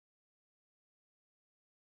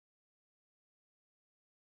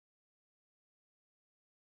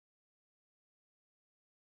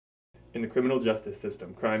In the criminal justice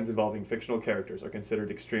system, crimes involving fictional characters are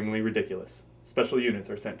considered extremely ridiculous. Special units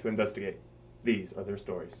are sent to investigate. These are their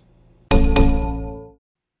stories.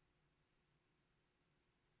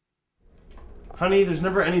 Honey, there's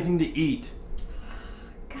never anything to eat.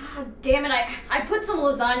 God damn it, I put some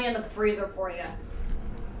lasagna in the freezer for you.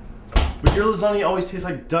 But your lasagna always tastes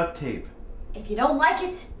like duct tape. If you don't like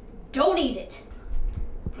it, don't eat it.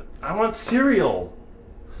 But I want cereal.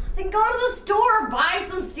 Then go to the store, buy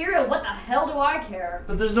some cereal. What the hell do I care?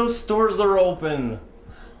 But there's no stores that are open.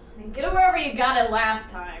 Then get it wherever you got it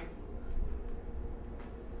last time.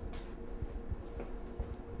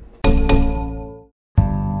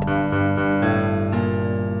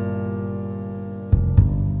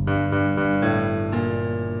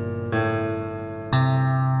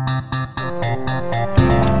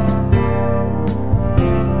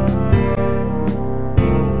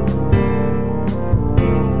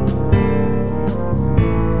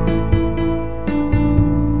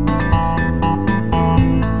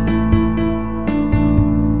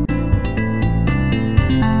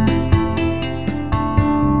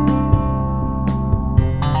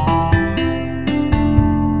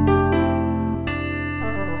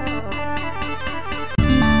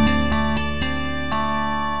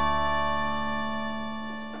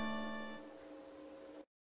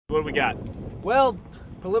 What do we got? Well,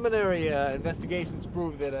 preliminary investigations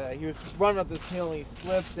prove that he was running up this hill and he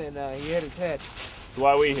slipped and he hit his head. So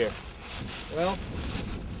why are we here? Well,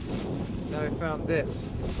 now I found this.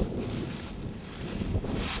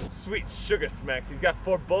 Sweet sugar smacks. He's got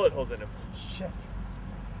 4 bullet holes in him. Shit.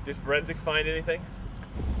 Did forensics find anything?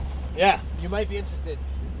 Yeah, you might be interested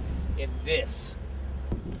in this.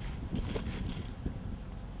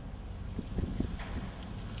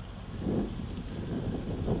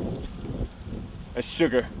 It's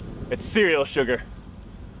sugar. It's cereal sugar.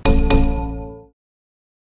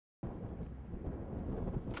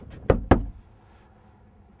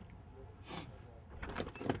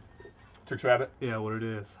 Tricks Rabbit? Yeah, what it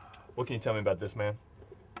is. What can you tell me about this man?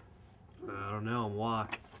 I don't know, why?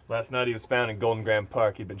 Last night he was found in Golden Grand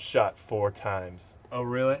Park. He'd been shot 4 times. Oh,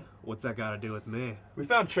 really? What's that got to do with me? We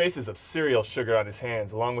found traces of cereal sugar on his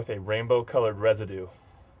hands, along with a rainbow-colored residue.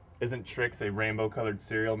 Isn't Trix a rainbow-colored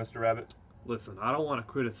cereal, Mr. Rabbit? Listen, I don't want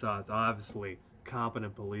to criticize, obviously,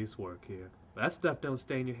 competent police work here. But that stuff don't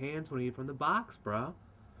stay in your hands when you eat from the box, bro.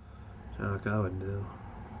 Sound like I would do.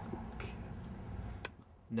 Kids.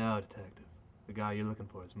 No, detective. The guy you're looking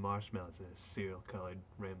for is marshmallows in his cereal-colored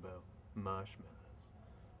rainbow. Marshmallows.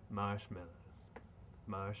 Marshmallows.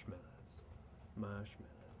 Marshmallows.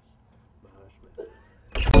 Marshmallows. Marshmallows.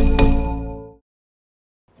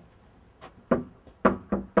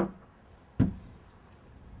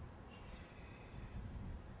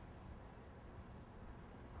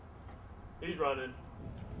 He's running.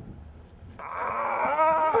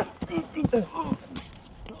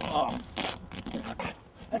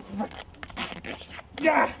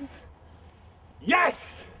 Yeah!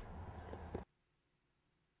 Yes!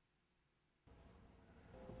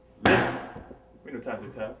 Listen, we know times are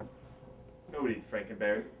tough. Nobody eats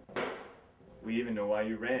Frankenberry. We even know why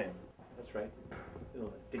you ran. That's right. A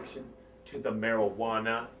little addiction to the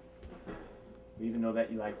marijuana. We even know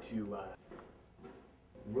that you like to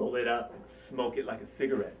roll it up and smoke it like a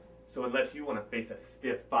cigarette. So unless you want to face a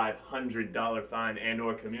stiff $500 fine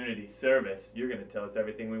and/or community service, you're going to tell us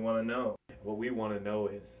everything we want to know. What we want to know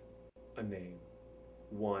is a name.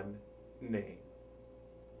 One name.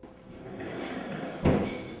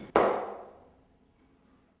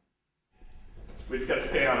 We just got to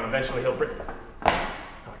stay on him. Eventually he'll break.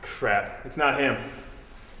 Oh, crap. It's not him.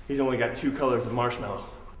 He's only got 2 colors of marshmallow.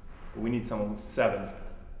 But we need someone with 7.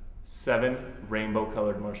 7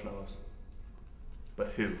 rainbow-colored marshmallows.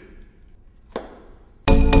 But who?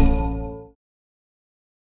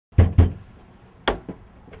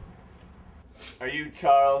 Are you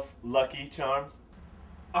Charles Lucky Charms?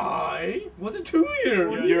 I wasn't 2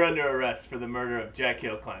 years. You're under arrest for the murder of Jack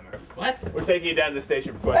Hill Climber. What? We're taking you down to the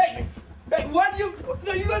station for questioning. Hey, what?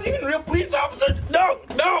 Are you guys even real police officers? No!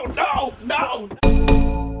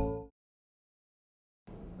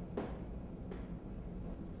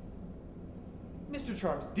 Mr.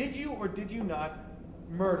 Charms, did you or did you not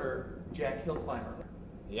murder Jack Hill Climber?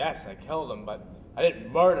 Yes, I killed him, but I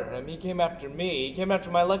didn't murder him. He came after me. He came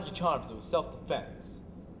after my Lucky Charms. It was self-defense.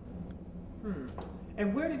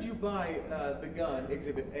 And where did you buy the gun,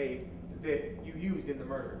 Exhibit A, that you used in the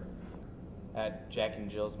murder? At Jack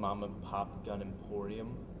and Jill's Mom and Pop Gun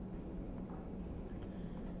Emporium.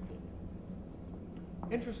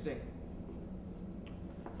 Interesting.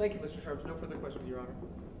 Thank you, Mr. Charms. No further questions, Your Honor.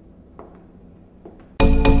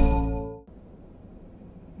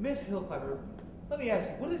 Miss Hillclimber, let me ask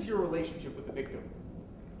you, what is your relationship with the victim?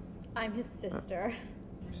 I'm his sister.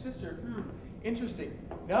 Your sister? Interesting.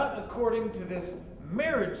 Not according to this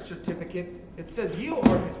marriage certificate. It says you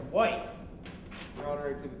are his wife. Your Honor,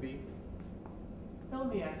 Exhibit B. Now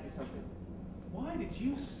let me ask you something. Why did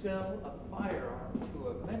you sell a firearm to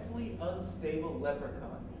a mentally unstable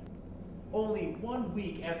leprechaun? Only 1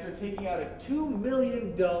 week after taking out a $2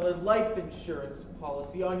 million life insurance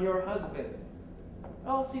policy on your husband. It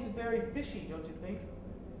all seems very fishy, don't you think?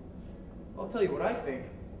 I'll tell you what I think.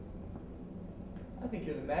 I think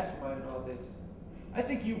you're the mastermind in all this. I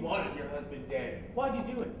think you wanted your husband dead. Why'd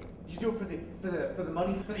you do it? Did you do it for the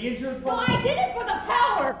money? For the insurance No, policy? I did it for the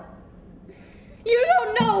power! You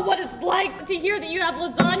don't know what it's like to hear that you have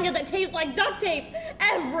lasagna that tastes like duct tape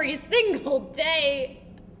every single day.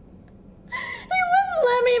 He wouldn't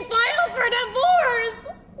let me file for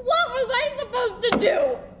divorce! What was I supposed to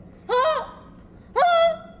do? Huh?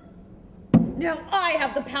 Huh? Now I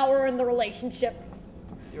have the power in the relationship.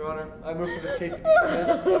 Your Honor, I move for this case to be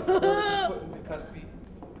dismissed. Order to be put into custody.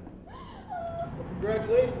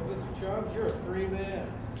 Congratulations, Mr. Charms. You're a free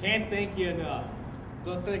man. Can't thank you enough.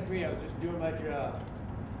 Don't thank me. I was just doing my job.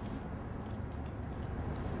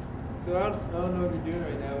 So I don't know what you're doing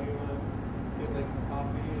right now. You want to get like some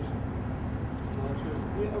coffee or some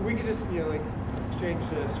lunch? Or, we could just like exchange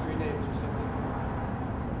screen names or something.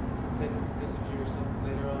 Take some message or something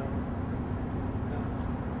later on.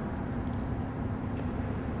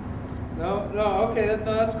 No, okay,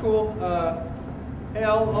 that's cool. Hey,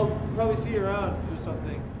 I'll probably see you around or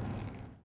something.